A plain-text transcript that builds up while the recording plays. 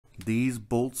These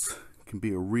bolts can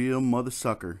be a real mother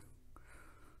sucker.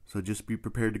 So just be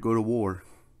prepared to go to war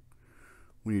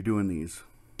when you're doing these.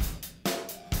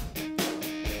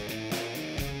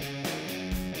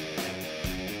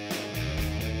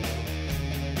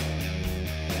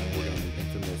 We're going to be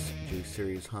infamous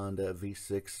J-Series Honda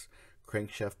V6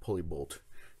 crankshaft pulley bolt.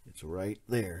 It's right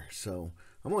there. So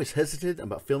I'm always hesitant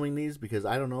about filming these because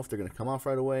I don't know if they're going to come off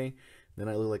right away. Then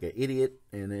I look like an idiot,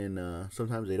 and then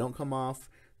sometimes they don't come off.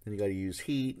 Then you got to use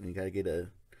heat, and you got to get a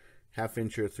 1/2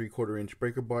 inch or a 3/4 inch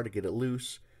breaker bar to get it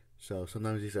loose. So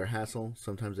sometimes these are a hassle.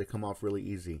 Sometimes they come off really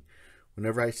easy.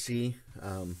 Whenever I see,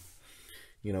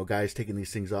 you know, guys taking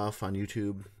these things off on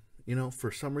YouTube, you know,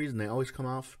 for some reason they always come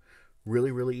off really,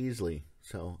 really easily.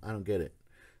 So I don't get it.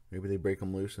 Maybe they break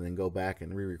them loose and then go back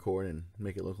and re-record and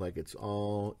make it look like it's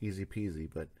all easy peasy.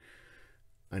 But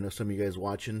I know some of you guys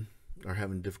watching are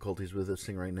having difficulties with this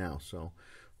thing right now. So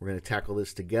we're going to tackle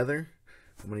this together.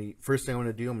 First thing I'm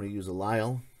going to do, I'm going to use a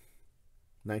Lyle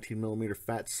 19mm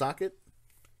fat socket.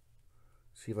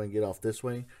 See if I can get off this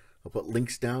way. I'll put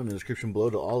links down in the description below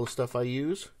to all the stuff I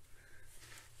use.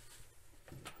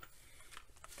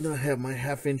 Then I have my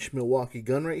 1/2 inch Milwaukee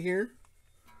gun right here.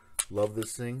 Love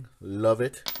this thing. Love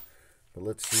it. But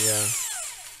let's see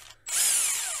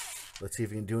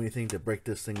if we can do anything to break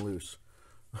this thing loose.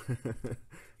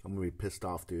 I'm going to be pissed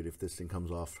off, dude, if this thing comes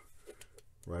off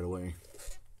right away.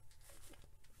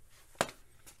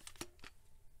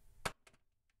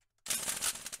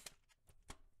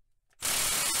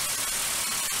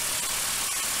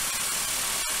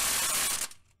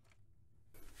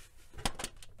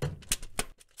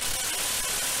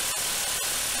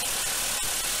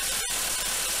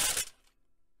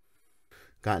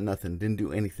 Got nothing, didn't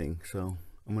do anything. So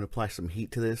I'm going to apply some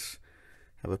heat to this.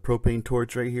 Have a propane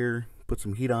torch right here, put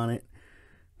some heat on it,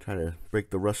 try to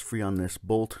break the rust free on this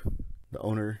bolt. The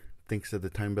owner thinks that the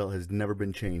time belt has never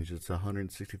been changed. It's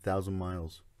 160,000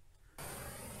 miles.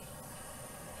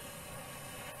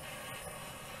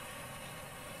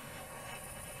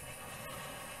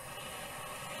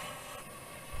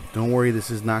 Don't worry,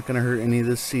 this is not going to hurt any of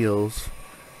the seals.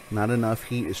 Not enough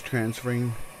heat is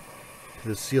transferring to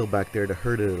the seal back there to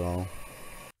hurt it at all.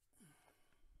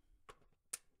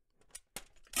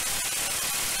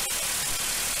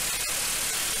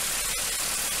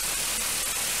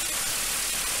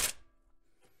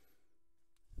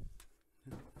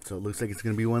 So it looks like it's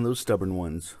going to be one of those stubborn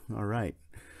ones. Alright,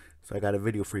 so I got a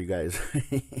video for you guys.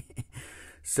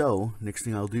 So next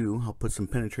thing I'll do, I'll put some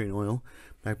penetrating oil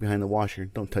back behind the washer.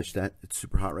 Don't touch that, it's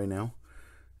super hot right now.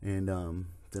 And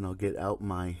then I'll get out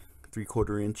my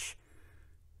 3/4 inch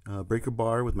breaker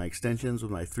bar with my extensions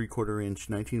with my 3/4 inch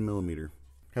 19mm.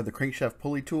 Have the crankshaft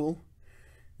pulley tool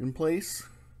in place.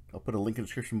 I'll put a link in the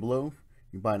description below.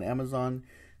 You can buy it on Amazon.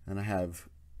 And I have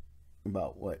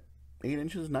about, what, 8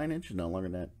 inches, 9 inches, no longer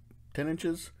than that, 10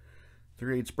 inches,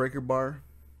 3/8 breaker bar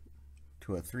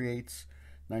to a 3/8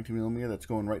 19mm that's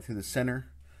going right through the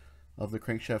center of the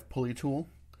crankshaft pulley tool.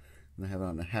 And I have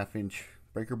on a 1/2 inch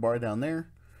breaker bar down there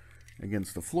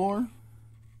against the floor.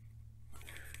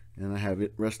 And I have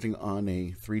it resting on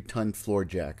a 3-ton floor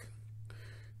jack.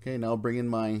 Okay, now I'll bring in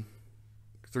my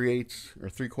 3/8 or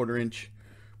 3/4 inch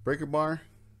breaker bar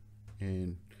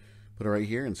and put it right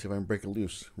here and see if I can break it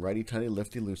loose. Righty tighty,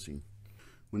 lefty loosey.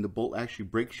 When the bolt actually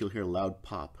breaks, you'll hear a loud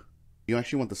pop. You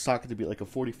actually want the socket to be like a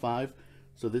 45,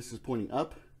 so this is pointing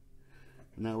up,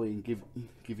 and that way you can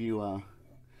give you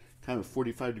kind of a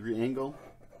 45-degree angle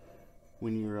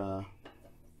when you're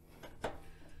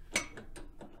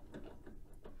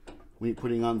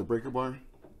putting on the breaker bar.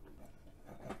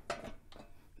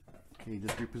 Okay,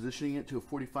 just repositioning it to a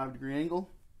 45-degree angle.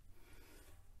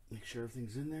 Make sure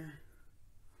everything's in there.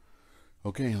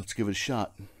 Okay, let's give it a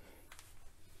shot.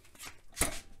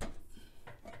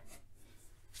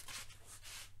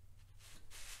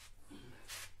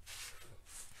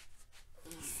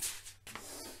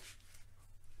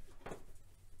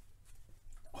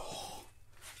 Oh.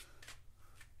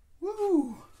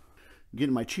 Woo!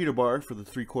 Getting my cheater bar for the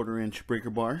 3/4 inch breaker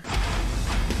bar.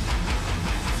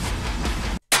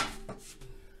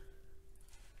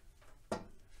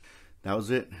 That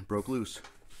was it. It broke loose.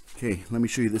 Okay, let me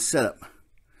show you this setup.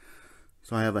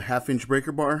 So I have a 1/2 inch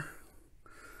breaker bar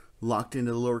locked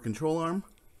into the lower control arm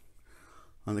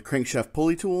on the crankshaft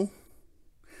pulley tool.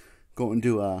 Go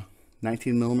into a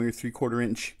 19mm 3/4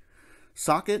 inch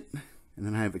socket, and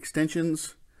then I have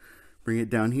extensions. Bring it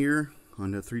down here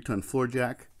onto a 3-ton floor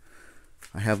jack.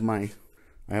 I have my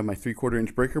 3/4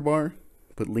 inch breaker bar.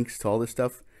 Put links to all this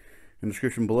stuff in the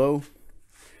description below.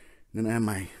 And then I have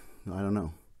my, I don't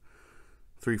know,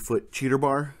 3-foot cheater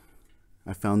bar.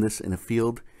 I found this in a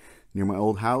field near my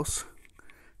old house.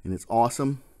 and it's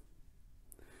awesome.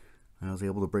 I was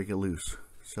able to break it loose.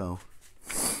 So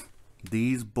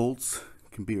these bolts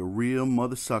can be a real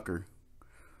mother sucker.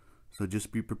 So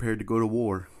just be prepared to go to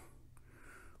war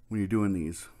when you're doing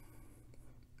these.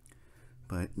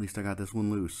 But at least I got this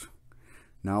one loose.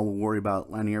 Now we'll worry about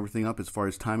lining everything up as far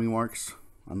as timing marks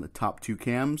on the top 2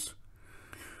 cams.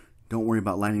 Don't worry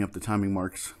about lining up the timing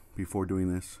marks before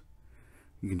doing this.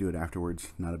 You can do it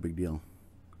afterwards, not a big deal.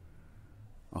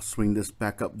 I'll swing this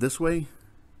back up this way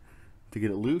to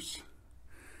get it loose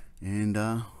and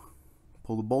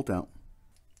pull the bolt out.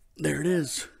 There it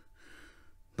is.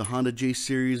 The Honda J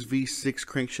Series V6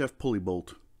 crankshaft pulley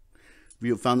bolt. If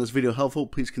you have found this video helpful,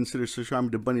 please consider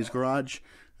subscribing to Bundy's Garage,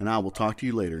 and I will talk to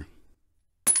you later.